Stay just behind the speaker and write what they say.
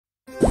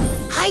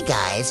Hi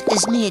guys,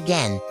 it's me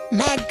again,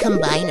 Mad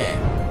Combiner.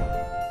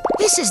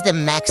 This is the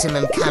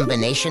maximum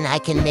combination I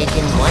can make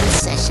in one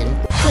session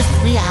for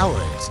 3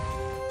 hours.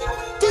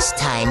 This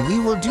time we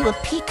will do a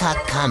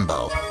peacock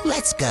combo.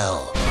 Let's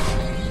go.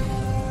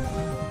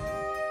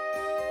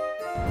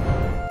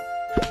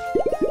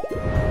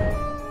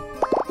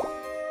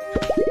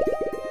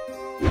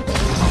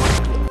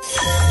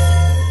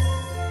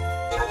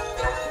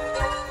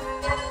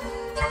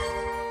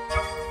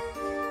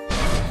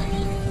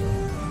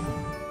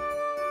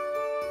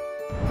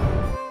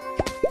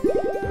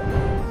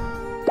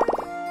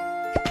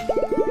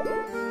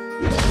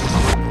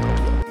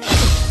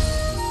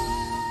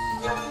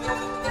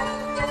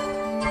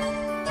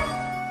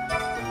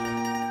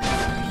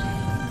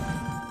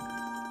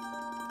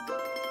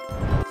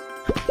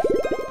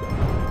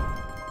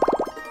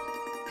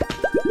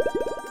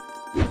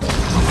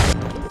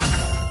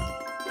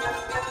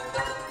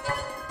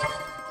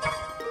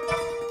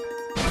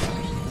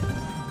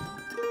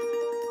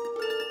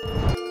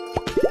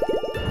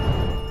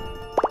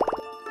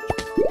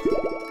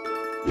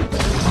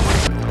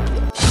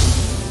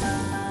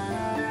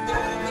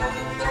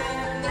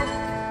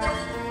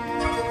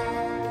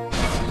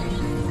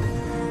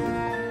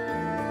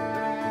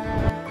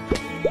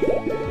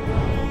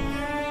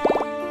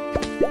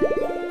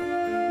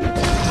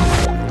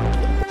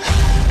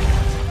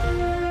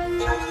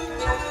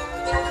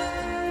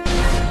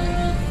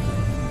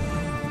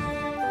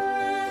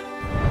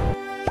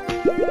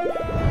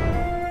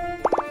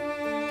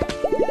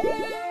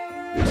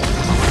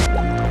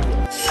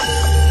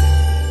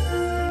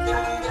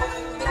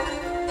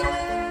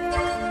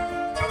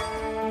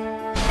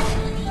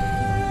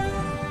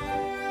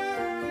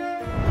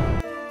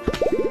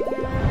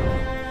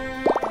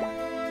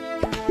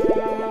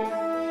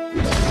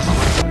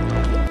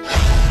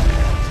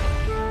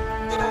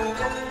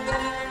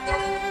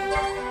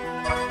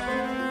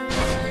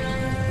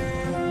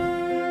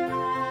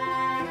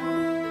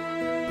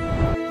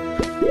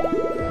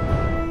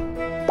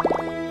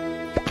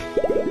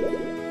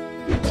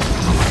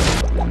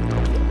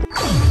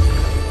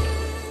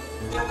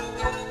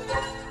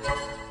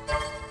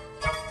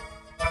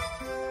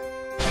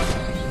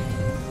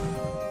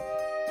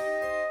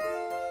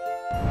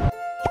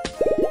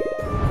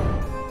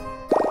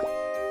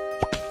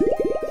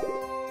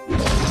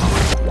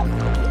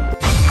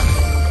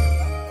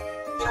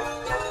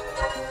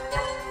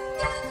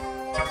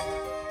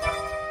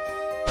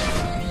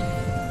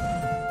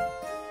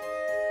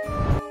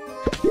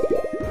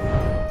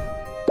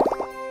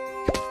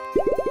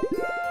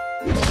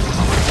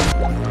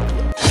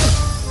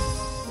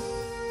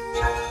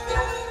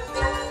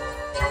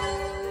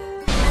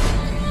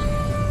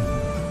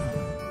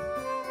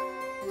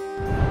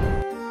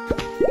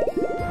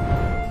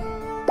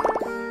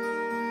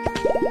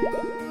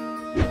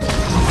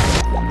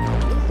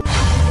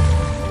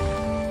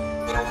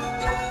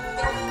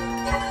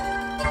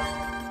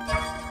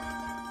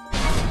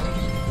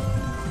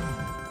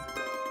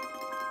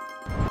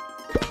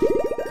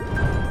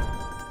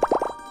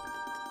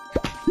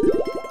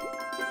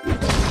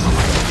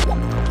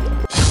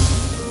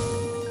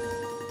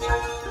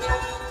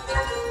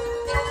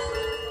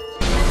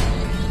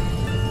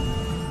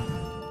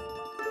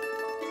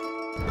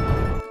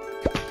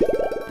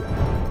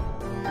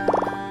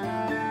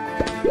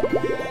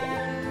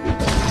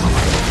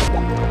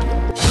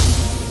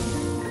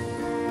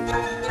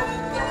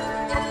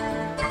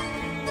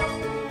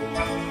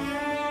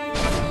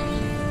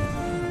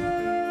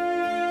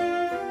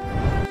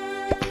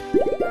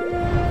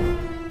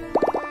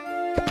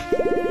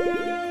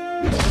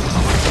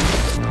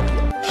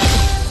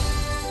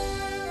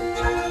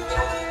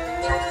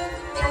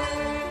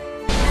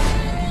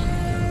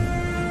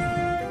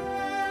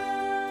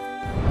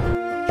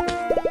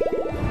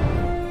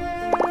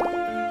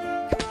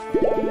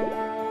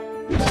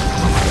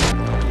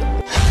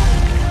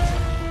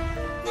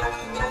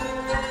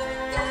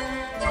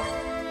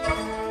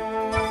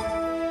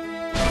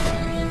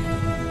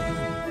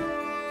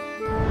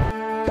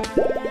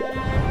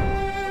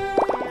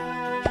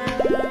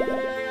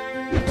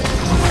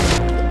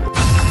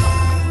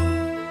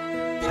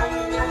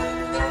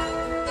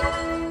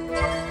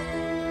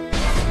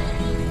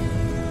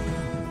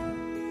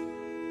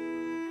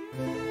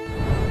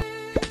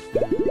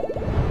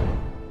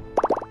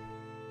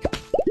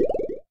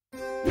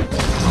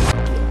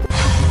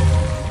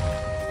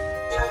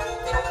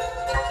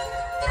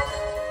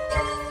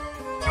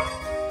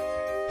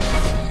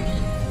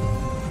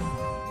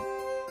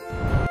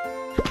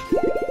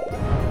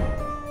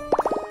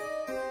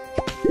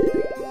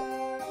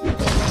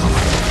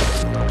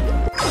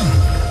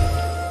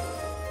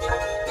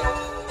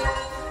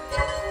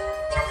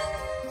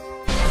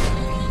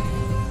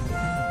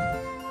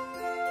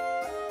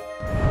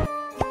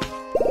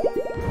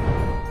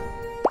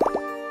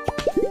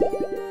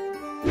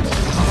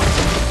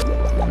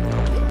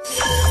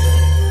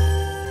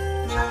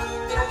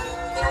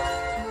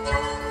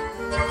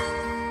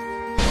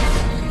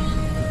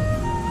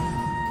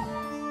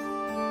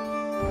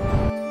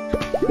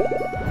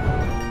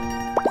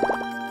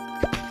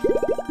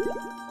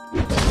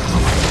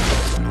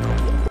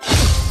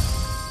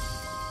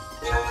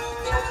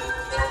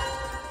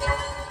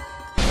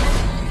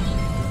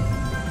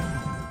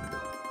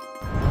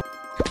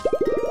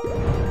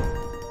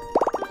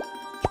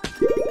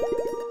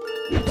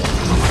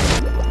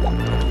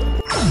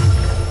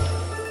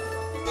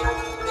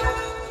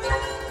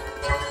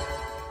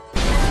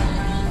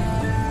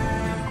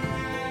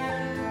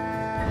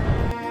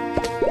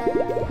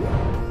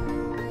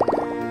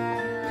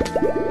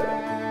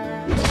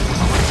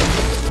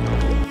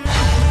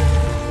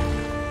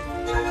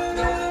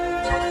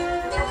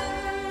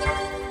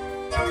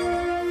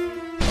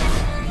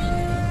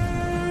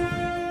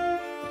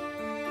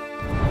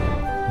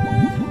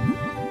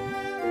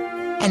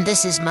 And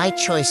this is my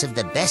choice of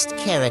the best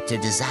character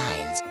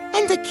designs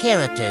and the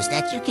characters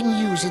that you can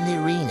use in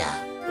the arena.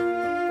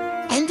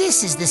 And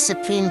this is the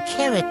supreme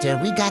character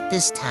we got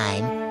this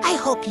time. I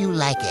hope you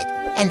like it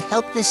and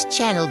help this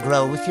channel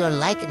grow with your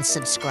like and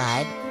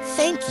subscribe.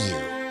 Thank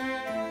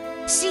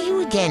you. See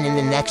you again in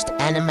the next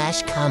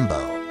Animash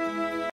combo.